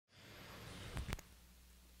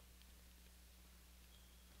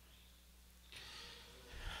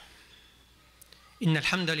إن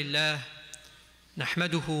الحمد لله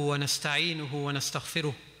نحمده ونستعينه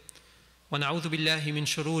ونستغفره ونعوذ بالله من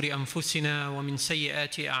شرور أنفسنا ومن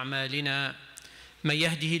سيئات أعمالنا من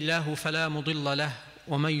يهده الله فلا مضل له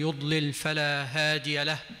ومن يضلل فلا هادي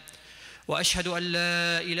له وأشهد أن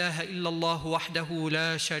لا إله إلا الله وحده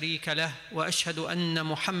لا شريك له وأشهد أن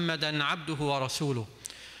محمدًا عبده ورسوله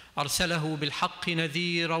أرسله بالحق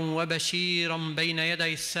نذيرًا وبشيرًا بين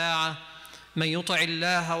يدي الساعة من يطع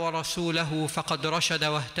الله ورسوله فقد رشد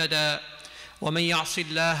واهتدى ومن يعص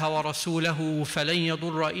الله ورسوله فلن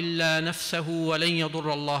يضر إلا نفسه ولن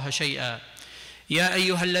يضر الله شيئا يا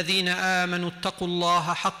أيها الذين آمنوا اتقوا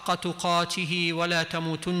الله حق تقاته ولا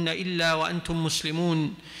تموتن إلا وأنتم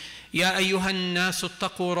مسلمون يا أيها الناس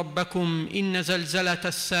اتقوا ربكم إن زلزلة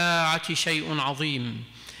الساعة شيء عظيم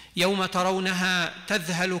يوم ترونها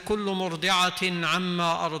تذهل كل مرضعة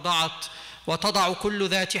عما أرضعت وتضع كل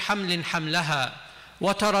ذات حمل حملها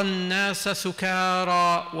وترى الناس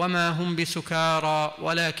سكارى وما هم بسكارى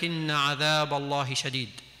ولكن عذاب الله شديد.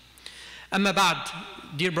 أما بعد,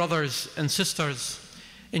 dear brothers and sisters,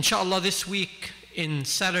 inshallah this week, in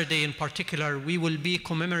Saturday in particular, we will be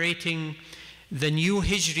commemorating the new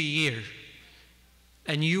Hijri year,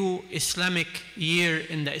 a new Islamic year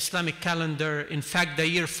in the Islamic calendar, in fact the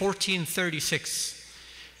year 1436.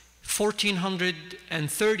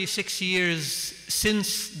 1436 years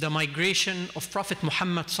since the migration of Prophet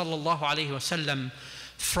Muhammad sallallahu alaihi wasallam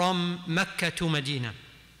from Mecca to Medina.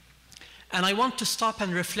 And I want to stop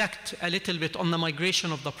and reflect a little bit on the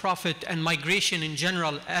migration of the Prophet and migration in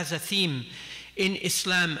general as a theme in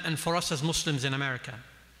Islam and for us as Muslims in America.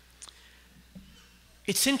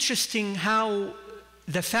 It's interesting how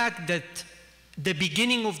the fact that the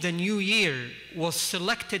beginning of the new year was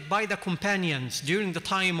selected by the companions during the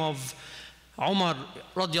time of Umar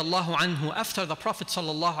radiallahu anhu after the Prophet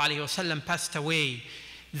sallallahu alaihi wasallam passed away,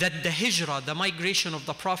 that the hijrah, the migration of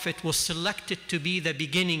the Prophet, was selected to be the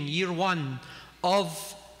beginning, year one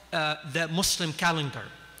of the Muslim calendar.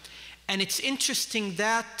 And it's interesting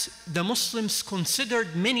that the Muslims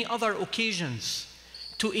considered many other occasions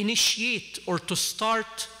to initiate or to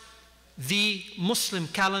start the Muslim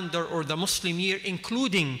calendar or the Muslim year,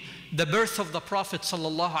 including the birth of the Prophet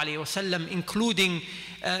sallallahu alaihi wasallam, including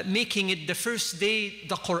making it the first day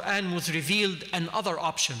the Quran was revealed and other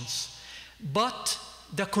options. But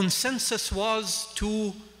the consensus was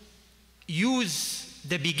to use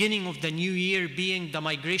the beginning of the new year being the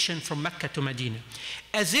migration from Mecca to Medina,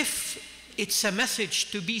 as if it's a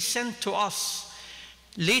message to be sent to us,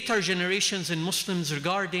 later generations and Muslims,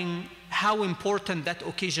 regarding how important that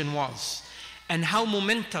occasion was and how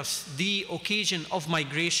momentous the occasion of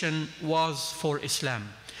migration was for Islam.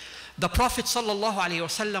 The Prophet sallallahu alaihi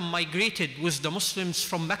wasallam migrated with the Muslims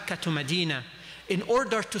from Mecca to Medina in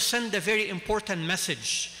order to send a very important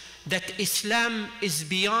message that Islam is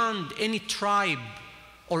beyond any tribe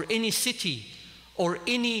or any city or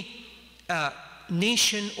any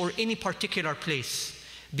nation or any particular place.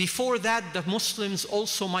 Before that, the Muslims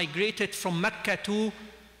also migrated from Mecca to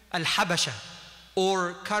Al-Habasha,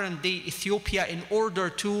 or current-day Ethiopia, in order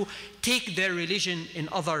to take their religion in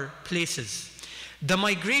other places. The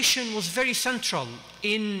migration was very central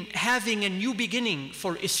in having a new beginning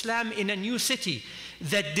for Islam in a new city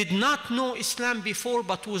that did not know Islam before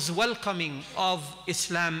but was welcoming of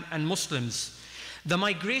Islam and Muslims. The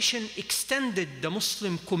migration extended the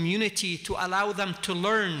Muslim community to allow them to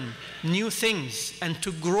learn new things and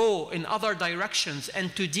to grow in other directions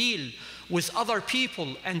and to deal with other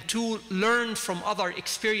people and to learn from other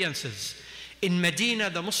experiences. In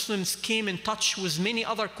Medina, the Muslims came in touch with many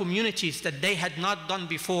other communities that they had not done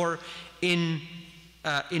before in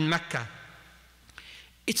Mecca.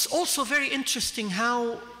 It's also very interesting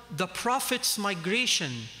how the Prophet's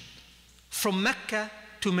migration from Mecca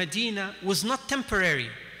to Medina was not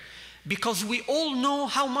temporary, because we all know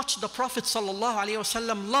how much the Prophet sallallahu alaihi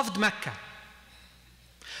wasallam loved Mecca.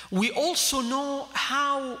 We also know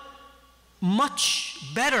how much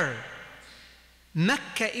better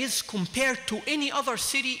Mecca is compared to any other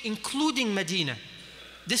city, including Medina.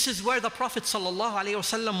 This is where the Prophet sallallahu alaihi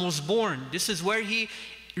wasallam was born. This is where he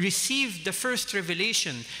received the first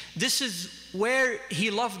revelation. This is where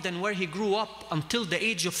he loved and where he grew up until the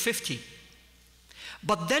age of 50.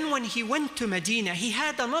 But then when he went to Medina, he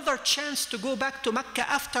had another chance to go back to Mecca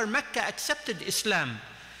after Mecca accepted Islam.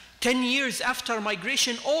 10 years after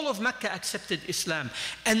migration, all of Mecca accepted Islam.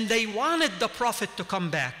 And they wanted the Prophet to come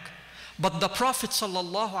back. But the Prophet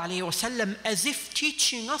sallallahu alaihi wasallam, as if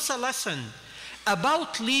teaching us a lesson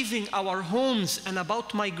about leaving our homes and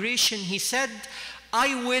about migration, he said,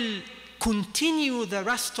 I will continue the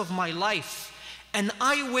rest of my life and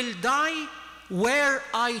I will die where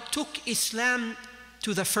I took Islam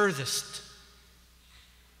to the furthest.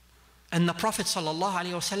 And the Prophet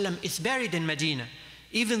ﷺ is buried in Medina.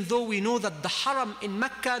 Even though we know that the Haram in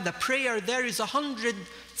Mecca, the prayer there is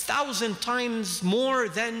 100,000 times more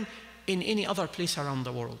than in any other place around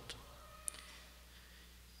the world.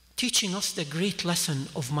 Teaching us the great lesson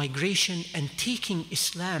of migration and taking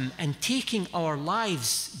Islam and taking our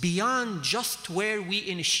lives beyond just where we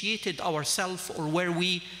initiated ourselves or where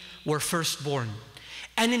we were first born.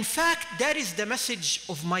 And in fact, that is the message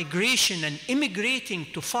of migration and immigrating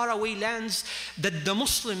to faraway lands that the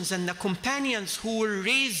Muslims and the companions who were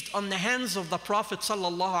raised on the hands of the Prophet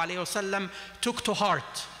ﷺ took to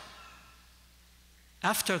heart.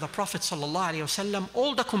 After the Prophet ﷺ,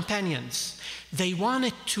 all the companions, they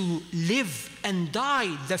wanted to live and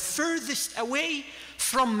die the furthest away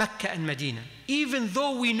from Mecca and Medina, even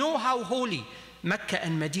though we know how holy Mecca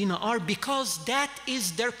and Medina are, because that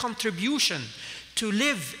is their contribution to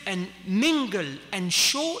live and mingle and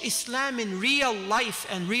show Islam in real life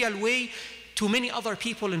and real way to many other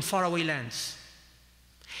people in faraway lands.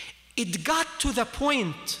 It got to the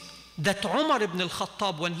point that Umar ibn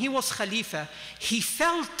al-Khattab, when he was Khalifa, he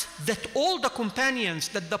felt that all the companions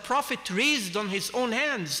that the Prophet raised on his own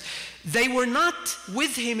hands, they were not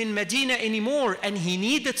with him in Medina anymore, and he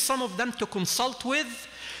needed some of them to consult with.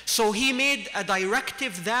 So he made a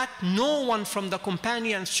directive that no one from the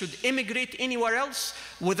companions should immigrate anywhere else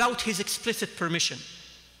without his explicit permission.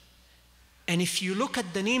 And if you look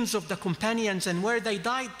at the names of the companions and where they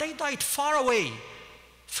died far away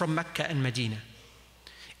from Mecca and Medina.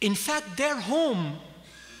 In fact, their home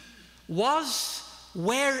was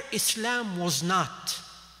where Islam was not.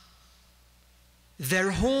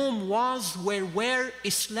 Their home was where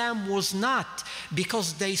Islam was not,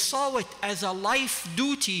 because they saw it as a life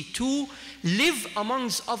duty to live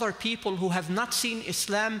amongst other people who have not seen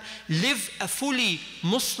Islam, live a fully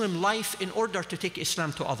Muslim life in order to take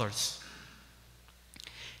Islam to others.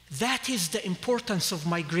 That is the importance of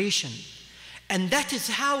migration. And that is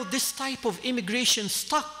how this type of immigration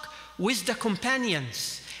stuck with the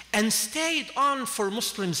companions and stayed on for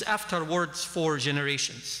Muslims afterwards for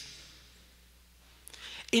generations.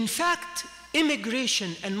 In fact,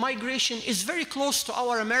 immigration and migration is very close to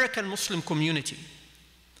our American Muslim community.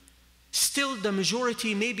 Still, the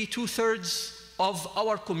majority, maybe 2/3 of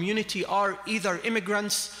our community are either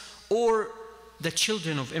immigrants or the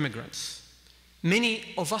children of immigrants.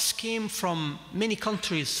 Many of us came from many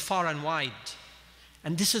countries far and wide.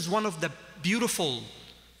 And this is one of the beautiful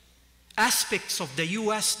aspects of the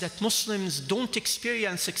US that Muslims don't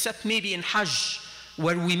experience except maybe in Hajj,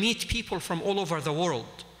 where we meet people from all over the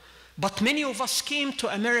world. But many of us came to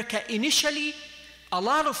America initially. A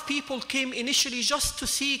lot of people came initially just to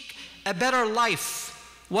seek a better life,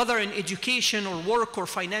 whether in education or work or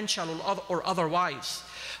financial or otherwise.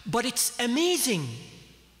 But it's amazing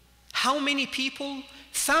how many people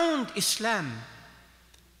found Islam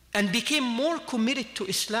and became more committed to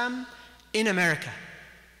Islam in America.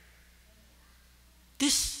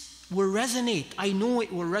 This will resonate. I know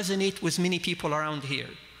it will resonate with many people around here.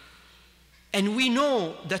 And we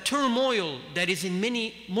know the turmoil that is in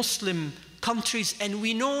many Muslim countries, and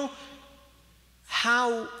we know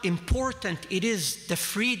how important it is, the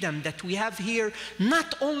freedom that we have here,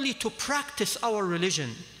 not only to practice our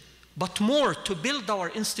religion, but more to build our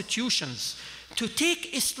institutions, to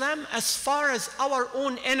take Islam as far as our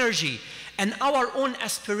own energy and our own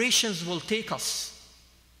aspirations will take us.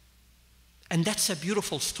 And that's a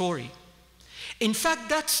beautiful story. In fact,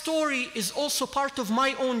 that story is also part of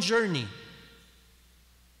my own journey.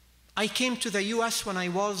 I came to the US when I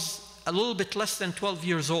was a little bit less than 12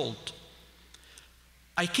 years old.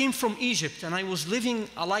 I came from Egypt, and I was living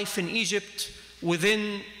a life in Egypt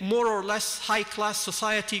within more or less high-class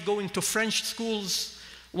society, going to French schools.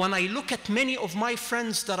 When I look at many of my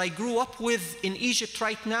friends that I grew up with in Egypt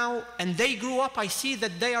right now, and they grew up, I see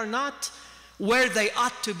that they are not where they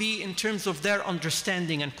ought to be in terms of their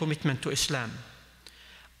understanding and commitment to Islam.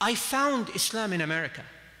 I found Islam in America.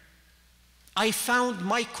 I found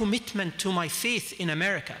my commitment to my faith in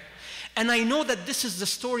America. And I know that this is the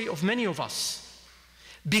story of many of us.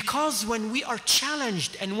 Because when we are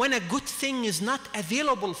challenged and when a good thing is not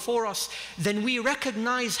available for us, then we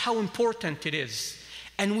recognize how important it is.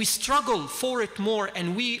 And we struggle for it more,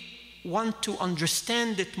 and we want to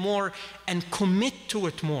understand it more and commit to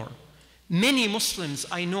it more. Many Muslims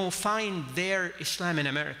I know find their Islam in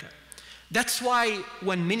America. That's why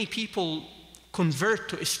when many people convert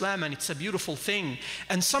to Islam, and it's a beautiful thing,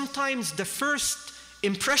 and sometimes the first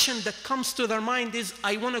impression that comes to their mind is,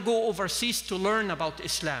 I want to go overseas to learn about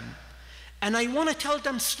Islam. And I want to tell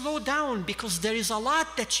them, slow down, because there is a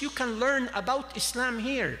lot that you can learn about Islam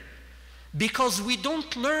here. Because we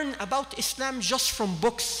don't learn about Islam just from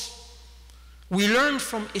books. We learn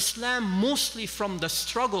from Islam mostly from the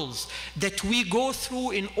struggles that we go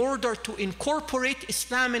through in order to incorporate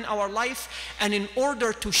Islam in our life and in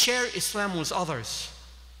order to share Islam with others.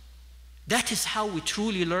 That is how we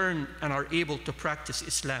truly learn and are able to practice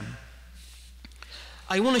Islam.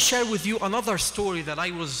 I want to share with you another story that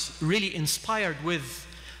I was really inspired with,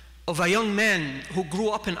 of a young man who grew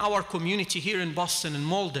up in our community here in Boston, in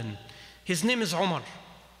Malden. His name is Omar.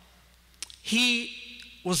 He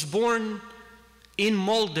was born in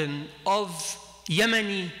Malden of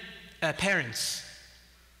Yemeni parents.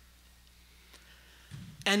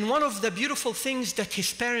 And one of the beautiful things that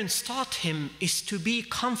his parents taught him is to be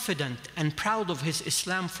confident and proud of his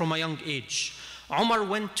Islam from a young age. Omar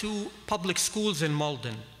went to public schools in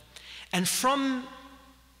Malden. And from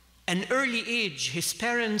an early age, his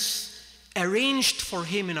parents arranged for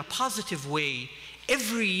him in a positive way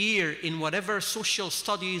every year in whatever social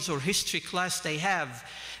studies or history class they have,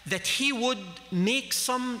 that he would make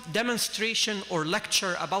some demonstration or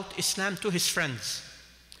lecture about Islam to his friends.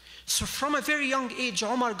 So from a very young age,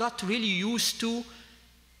 Omar got really used to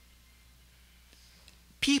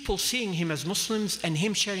people seeing him as Muslims and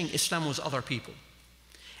him sharing Islam with other people.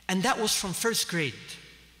 And that was from first grade.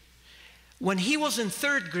 When he was in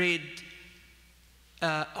third grade,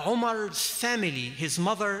 Omar's family, his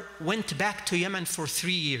mother, went back to Yemen for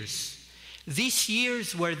 3 years. These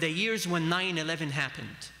years were the years when 9/11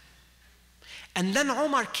 happened. And then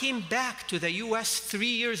Omar came back to the US 3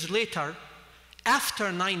 years later,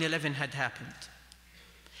 after 9/11 had happened.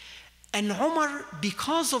 And Omar,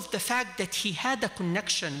 because of the fact that he had a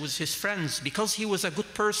connection with his friends, because he was a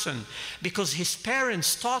good person, because his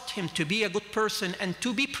parents taught him to be a good person and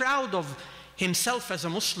to be proud of himself as a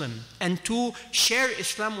Muslim and to share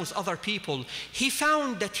Islam with other people, he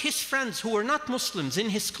found that his friends who were not Muslims in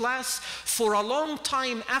his class, for a long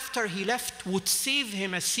time after he left, would save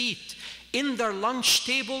him a seat in their lunch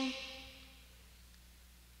table,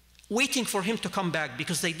 waiting for him to come back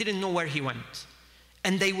because they didn't know where he went.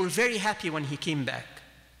 And they were very happy when he came back.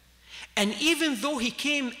 And even though he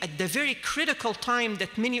came at the very critical time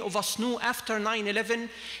that many of us knew after 9/11,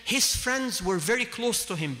 his friends were very close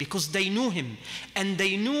to him because they knew him and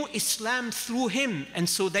they knew Islam through him, and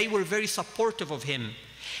so they were very supportive of him.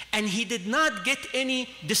 And he did not get any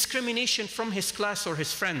discrimination from his class or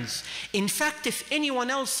his friends. In fact, if anyone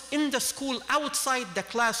else in the school outside the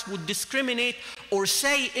class would discriminate or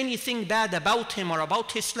say anything bad about him or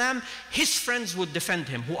about Islam, his friends would defend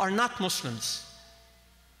him, who are not Muslims.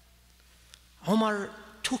 Omar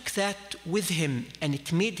took that with him, and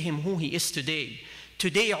it made him who he is today.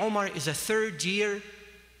 Today, Omar is a third-year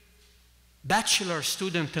bachelor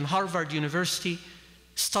student in Harvard University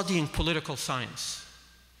studying political science.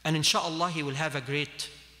 And inshallah, he will have a great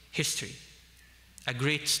history, a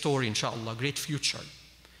great story, inshallah, a great future.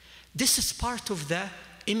 This is part of the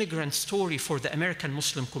immigrant story for the American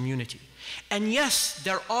Muslim community. And yes,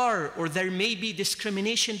 there are, or there may be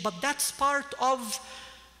discrimination, but that's part of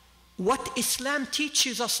what Islam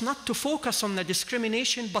teaches us, not to focus on the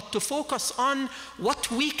discrimination, but to focus on what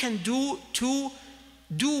we can do to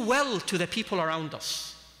do well to the people around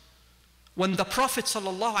us. When the Prophet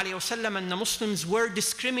ﷺ and the Muslims were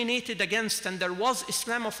discriminated against and there was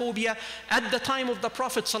Islamophobia at the time of the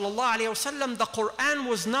Prophet ﷺ, the Quran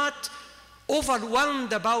was not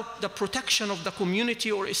overwhelmed about the protection of the community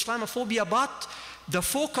or Islamophobia, but the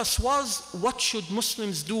focus was what should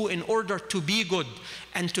Muslims do in order to be good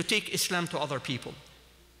and to take Islam to other people.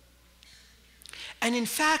 And in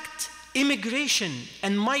fact, immigration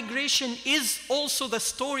and migration is also the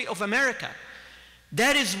story of America.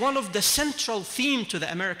 That is one of the central themes to the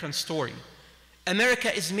American story.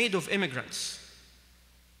 America is made of immigrants.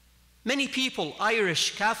 Many people,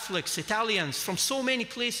 Irish, Catholics, Italians, from so many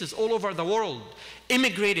places all over the world,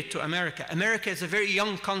 immigrated to America. America is a very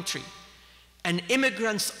young country, and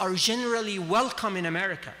immigrants are generally welcome in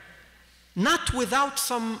America. Not without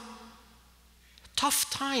some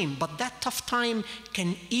tough time, but that tough time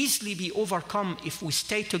can easily be overcome if we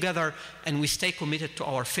stay together and we stay committed to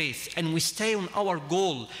our faith and we stay on our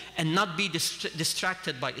goal and not be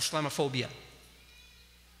distracted by Islamophobia.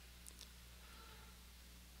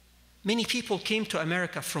 Many people came to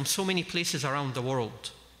America from so many places around the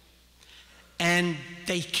world. And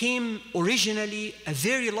they came originally, a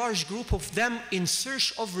very large group of them, in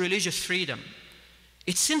search of religious freedom.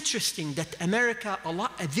 It's interesting that America,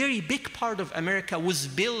 a very big part of America was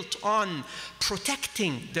built on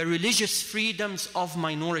protecting the religious freedoms of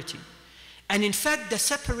minority. And in fact, the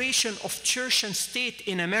separation of church and state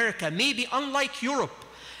in America, maybe unlike Europe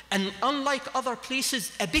and unlike other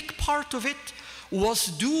places, a big part of it was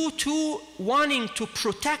due to wanting to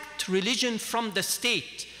protect religion from the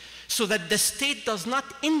state, so that the state does not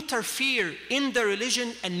interfere in the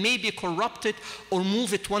religion and maybe corrupt it or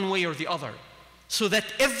move it one way or the other, so that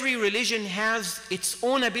every religion has its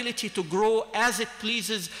own ability to grow as it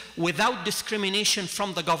pleases without discrimination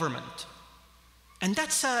from the government. And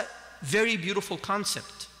that's a very beautiful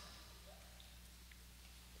concept.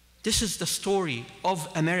 This is the story of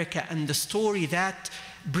America, and the story that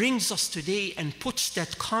brings us today and puts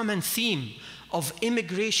that common theme of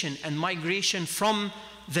immigration and migration from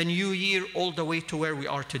the new year all the way to where we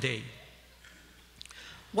are today.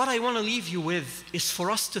 What I want to leave you with is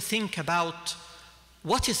for us to think about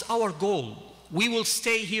what is our goal. We will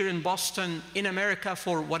stay here in Boston, in America,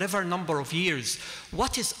 for whatever number of years.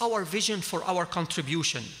 What is our vision for our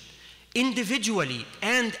contribution, individually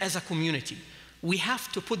and as a community? We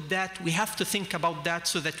have to put that, we have to think about that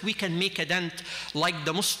so that we can make a dent like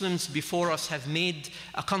the Muslims before us have made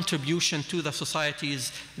a contribution to the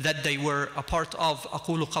societies that they were a part of.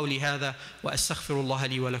 أقول قولي هذا وأستغفر الله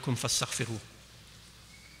لي ولكم فاستغفروه.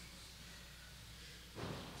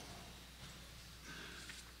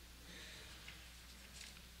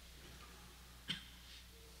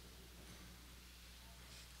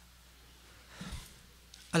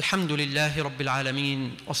 الحمد لله رب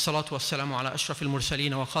العالمين والصلاة والسلام على أشرف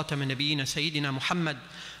المرسلين وخاتم النبيين سيدنا محمد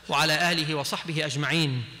وعلى آله وصحبه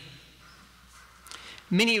أجمعين.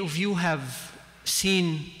 Many of you have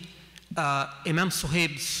seen Imam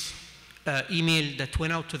Suhaib's email that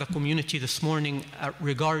went out to the community this morning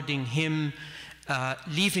regarding him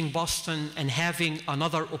leaving Boston and having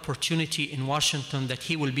another opportunity in Washington that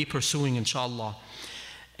he will be pursuing, inshallah.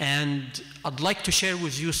 And I'd like to share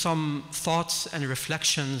with you some thoughts and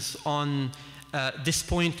reflections on this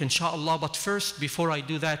point, inshallah. But first, before I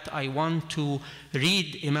do that, I want to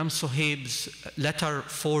read Imam Suhaib's letter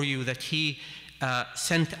for you that he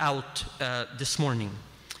sent out this morning.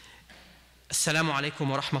 Assalamu alaikum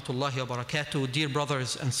wa rahmatullahi wa barakatuh. Dear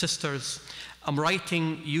brothers and sisters, I'm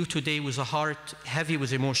writing you today with a heart heavy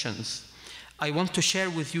with emotions. I want to share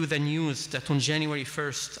with you the news that on January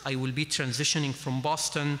 1st, I will be transitioning from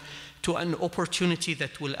Boston to an opportunity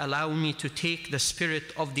that will allow me to take the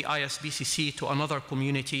spirit of the ISBCC to another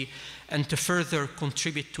community and to further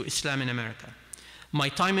contribute to Islam in America. My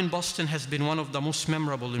time in Boston has been one of the most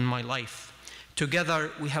memorable in my life.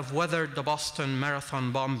 Together, we have weathered the Boston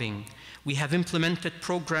Marathon bombing. We have implemented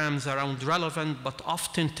programs around relevant but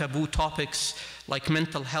often taboo topics like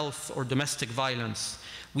mental health or domestic violence.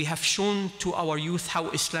 We have shown to our youth how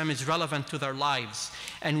Islam is relevant to their lives,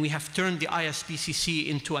 and we have turned the ISBCC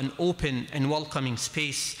into an open and welcoming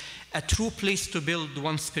space, a true place to build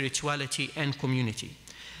one's spirituality and community.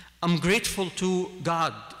 I'm grateful to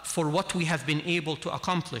God for what we have been able to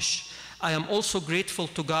accomplish. I am also grateful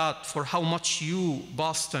to God for how much you,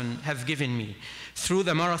 Boston, have given me. Through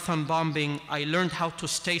the marathon bombing, I learned how to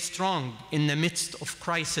stay strong in the midst of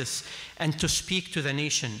crisis and to speak to the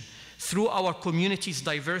nation. Through our community's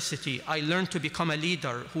diversity, I learned to become a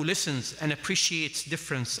leader who listens and appreciates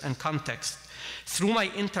difference and context. Through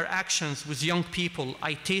my interactions with young people,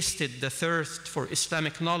 I tasted the thirst for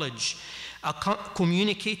Islamic knowledge,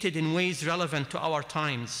 communicated in ways relevant to our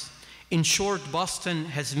times. In short, Boston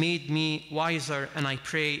has made me wiser and I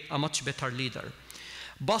pray a much better leader.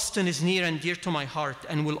 Boston is near and dear to my heart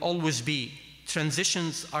and will always be.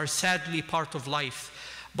 Transitions are sadly part of life,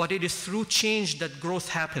 but it is through change that growth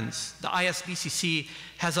happens. The ISBCC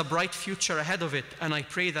has a bright future ahead of it, and I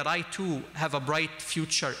pray that I too have a bright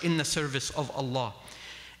future in the service of Allah.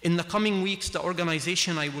 In the coming weeks, the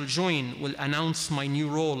organization I will join will announce my new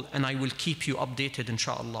role, and I will keep you updated,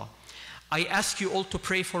 inshallah. I ask you all to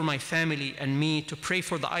pray for my family and me, to pray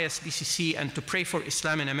for the ISBCC, and to pray for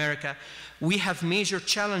Islam in America. We have major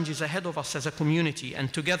challenges ahead of us as a community,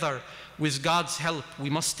 and together, with God's help, we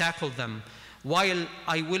must tackle them. While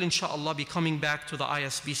I will, inshallah, be coming back to the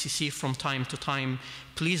ISBCC from time to time,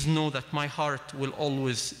 please know that my heart will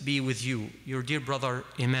always be with you. Your dear brother,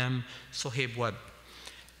 Imam Suhaib Webb.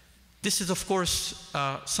 This is, of course,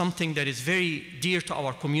 something that is very dear to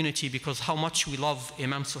our community because how much we love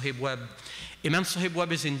Imam Suhaib Webb. Imam Suhaib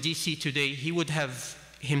Webb is in DC today. He would have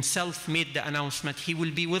himself made the announcement. He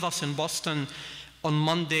will be with us in Boston on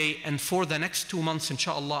Monday and for the next 2 months,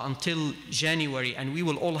 inshallah, until January. And we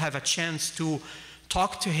will all have a chance to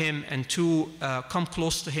talk to him and to come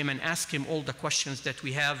close to him and ask him all the questions that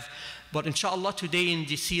we have. But inshallah, today in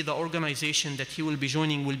DC, the organization that he will be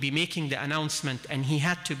joining will be making the announcement, and he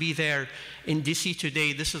had to be there in DC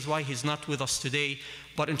today. This is why he's not with us today.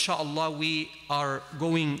 But inshallah, we are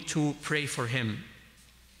going to pray for him.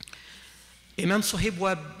 Imam Suhaib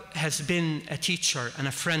Webb has been a teacher and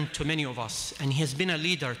a friend to many of us, and he has been a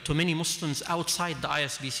leader to many Muslims outside the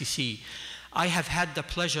ISBCC. I have had the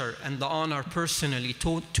pleasure and the honor personally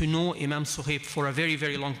to know Imam Suhaib for a very,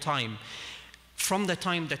 very long time. From the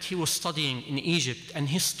time that he was studying in Egypt, and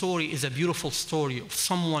his story is a beautiful story of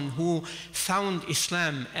someone who found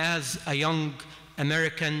Islam as a young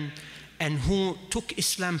American and who took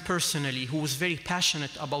Islam personally, who was very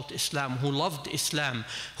passionate about Islam, who loved Islam,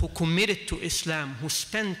 who committed to Islam, who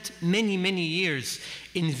spent many, many years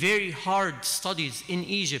in very hard studies in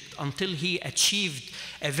Egypt until he achieved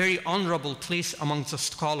a very honorable place amongst the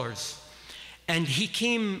scholars. And he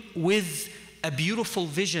came with a beautiful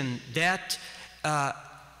vision that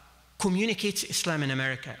communicates Islam in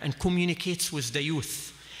America and communicates with the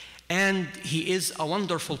youth. And he is a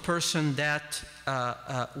wonderful person that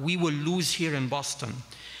we will lose here in Boston.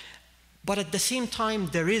 But at the same time,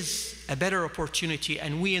 there is a better opportunity,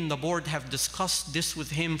 and we in the board have discussed this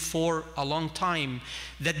with him for a long time,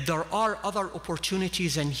 that there are other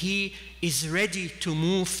opportunities, and he is ready to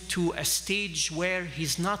move to a stage where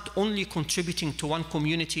he's not only contributing to one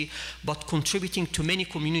community, but contributing to many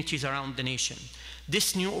communities around the nation.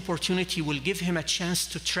 This new opportunity will give him a chance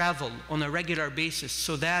to travel on a regular basis,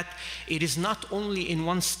 so that it is not only in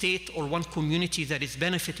one state or one community that is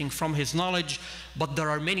benefiting from his knowledge, but there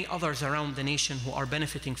are many others around the nation who are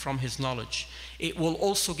benefiting from his knowledge. It will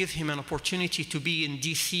also give him an opportunity to be in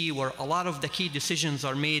DC, where a lot of the key decisions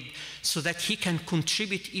are made, so that he can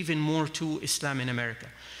contribute even more to Islam in America.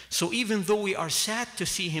 So even though we are sad to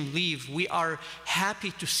see him leave, we are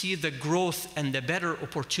happy to see the growth and the better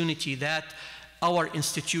opportunity that our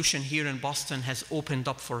institution here in Boston has opened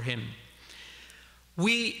up for him.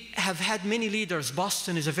 We have had many leaders.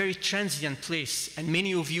 Boston is a very transient place, and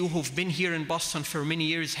many of you who've been here in Boston for many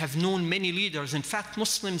years have known many leaders, in fact,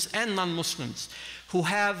 Muslims and non-Muslims, who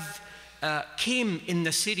have came in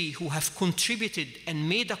the city, who have contributed and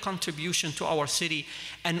made a contribution to our city,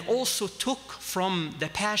 and also took from the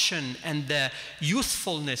passion and the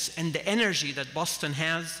youthfulness and the energy that Boston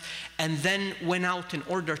has, and then went out in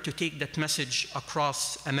order to take that message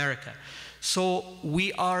across America. So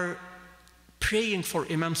we are praying for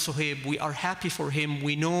Imam Suhaib. We are happy for him.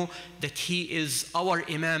 We know that he is our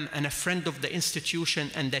Imam and a friend of the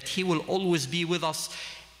institution, and that he will always be with us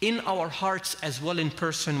in our hearts as well in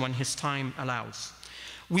person when his time allows.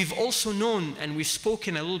 We've also known, and we've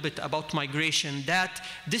spoken a little bit about migration, that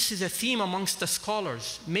this is a theme amongst the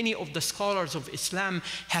scholars. Many of the scholars of Islam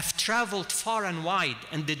have traveled far and wide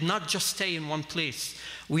and did not just stay in one place.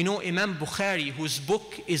 We know Imam Bukhari, whose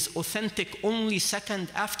book is authentic only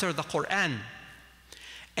second after the Quran.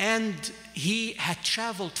 And he had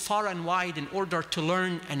traveled far and wide in order to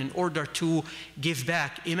learn and in order to give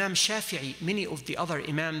back. Imam Shafi'i, many of the other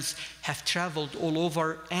Imams have traveled all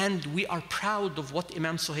over, and we are proud of what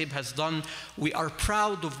Imam Suhaib has done. We are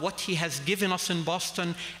proud of what he has given us in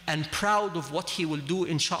Boston, and proud of what he will do,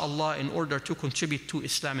 inshallah, in order to contribute to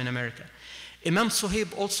Islam in America. Imam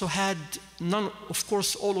Suhaib also had, of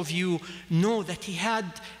course, all of you know that he had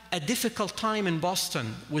a difficult time in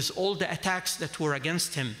Boston with all the attacks that were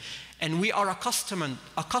against him. And we are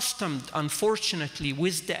accustomed, unfortunately,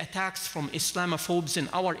 with the attacks from Islamophobes in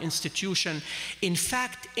our institution. In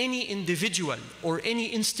fact, any individual or any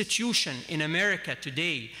institution in America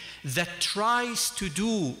today that tries to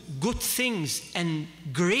do good things and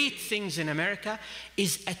great things in America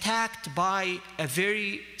is attacked by a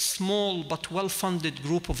very small but well-funded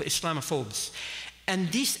group of Islamophobes.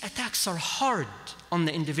 And these attacks are hard on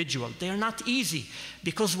the individual. They are not easy,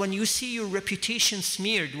 because when you see your reputation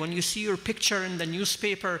smeared, when you see your picture in the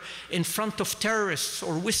newspaper in front of terrorists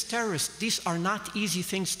or with terrorists, these are not easy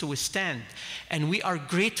things to withstand. And we are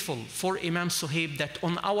grateful for Imam Suhaib that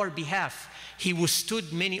on our behalf, he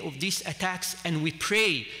withstood many of these attacks, and we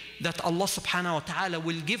pray that Allah subhanahu wa ta'ala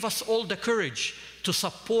will give us all the courage to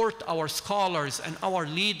support our scholars and our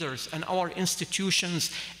leaders and our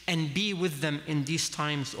institutions and be with them in these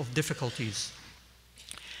times of difficulties.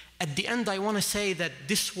 At the end, I want to say that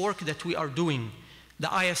this work that we are doing, the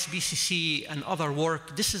ISBCC and other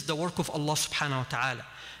work, this is the work of Allah subhanahu wa ta'ala.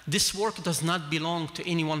 This work does not belong to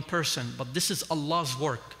any one person, but this is Allah's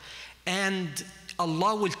work. And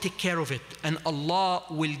Allah will take care of it, and Allah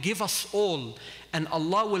will give us all, and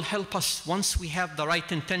Allah will help us once we have the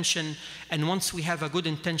right intention, and once we have a good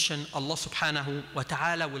intention, Allah subhanahu wa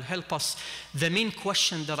ta'ala will help us. The main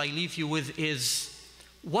question that I leave you with is,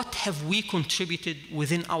 what have we contributed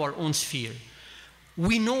within our own sphere?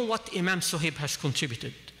 We know what Imam Suhaib has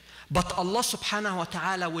contributed, but Allah subhanahu wa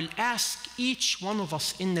ta'ala will ask each one of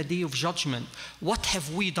us in the day of judgment, what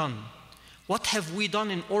have we done? What have we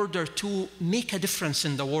done in order to make a difference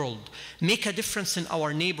in the world, make a difference in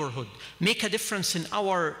our neighborhood, make a difference in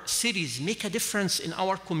our cities, make a difference in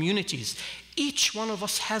our communities? Each one of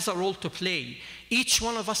us has a role to play. Each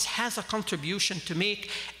one of us has a contribution to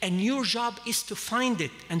make, and your job is to find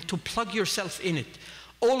it and to plug yourself in it.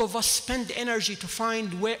 All of us spend energy to find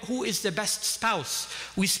who is the best spouse.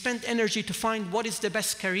 We spend energy to find what is the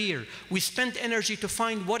best career. We spend energy to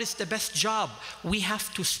find what is the best job. We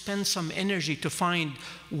have to spend some energy to find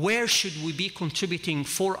where should we be contributing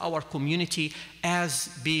for our community as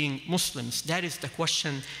being Muslims. That is the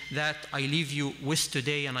question that I leave you with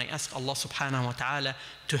today, and I ask Allah subhanahu wa ta'ala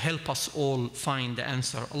to help us all find the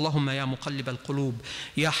answer. Allahumma ya muqallib al-qulub,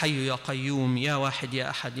 ya hayyu ya qayyum, ya wahid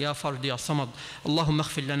ya ahad, ya fard ya samad. Allahumma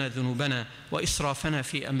اغفر لنا ذنوبنا وإسرافنا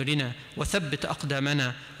في أمرنا وثبت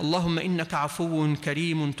أقدامنا. اللهم إنك عفو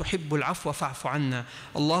كريم تحب العفو فاعف عنا.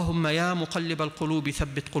 اللهم يا مقلب القلوب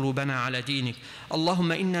ثبت قلوبنا على دينك.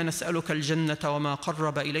 اللهم إنا نسألك الجنة وما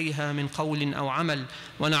قرب إليها من قول أو عمل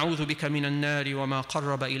ونعوذ بك من النار وما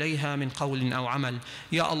قرب إليها من قول أو عمل.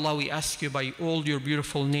 Ya Allah, we ask you by all your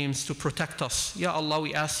beautiful names to protect us. Ya Allah,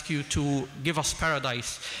 we ask you to give us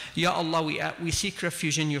paradise. Ya Allah, we seek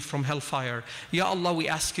refuge in you from hellfire. Ya Allah, we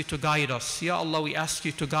ask you to guide us. Ya Allah, we ask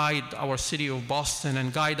you to guide our city of Boston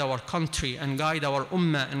and guide our country and guide our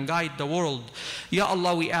ummah and guide the world. Ya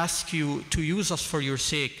Allah, we ask you to use us for your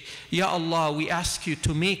sake. Ya Allah, we ask you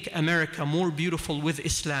to make America more beautiful with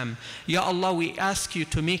Islam. Ya Allah, we ask you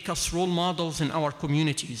to make us role models in our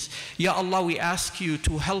communities. Ya Allah, we ask you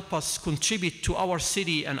to help us contribute to our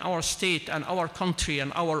city and our state and our country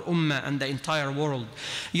and our ummah and the entire world.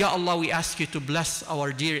 Ya Allah, we ask you to bless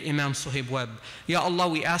our dear Imam Suhaib Webb. Ya Allah,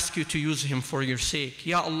 we ask you to use him for your sake.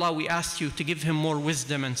 Ya Allah, we ask you to give him more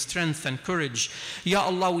wisdom and strength and courage. Ya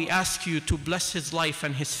Allah, we ask you to bless his life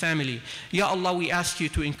and his family. Ya Allah, we ask you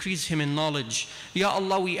to increase him in knowledge. Ya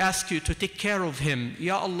Allah, we ask you to take care of him.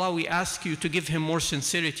 Ya Allah, we ask you to give him more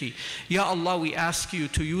sincerity. Ya Allah, we ask you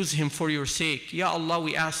to use him for your sake. Ya Allah,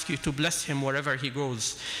 we ask you to bless him wherever he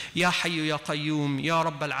goes. Ya Hayyu Ya Qayyum, Ya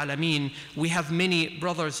Rabb al-Alameen. We have many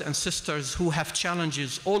brothers and sisters who have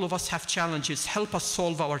challenges. All of us have challenges. Help us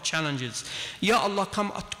solve our challenges. Ya Allah,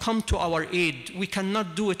 come to our aid. We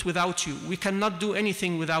cannot do it without you. We cannot do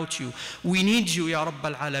anything without you. We need you, Ya Rabb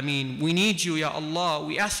al-Alameen. We need you, Ya Allah.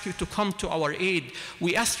 We ask you to come to our aid.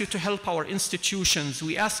 We ask you to help our institutions.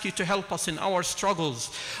 We ask you to help us in our struggles.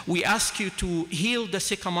 We ask you to heal the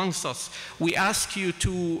sick amongst us. We ask you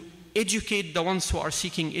to educate the ones who are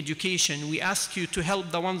seeking education. We ask you to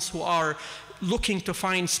help the ones who are looking to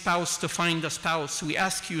find spouse to find a spouse. We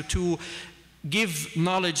ask you to give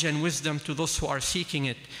knowledge and wisdom to those who are seeking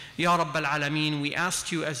it. Ya Rabb al-Alameen, we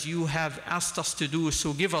ask you as you have asked us to do,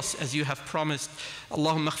 so give us as you have promised.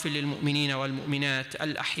 Allahumma aghfir lil mu'minina wal mu'minat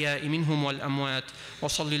al-ahya'i minhum wal amwat wa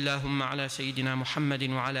salli Allahumma ala Sayyidina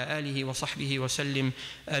Muhammadin wa ala alihi wa sahbihi wa sallim.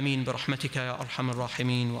 Ameen bi rahmatika ya arhamar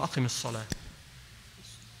rahimin wa aqim as-salat.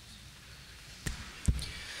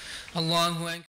 Allahu Akbar.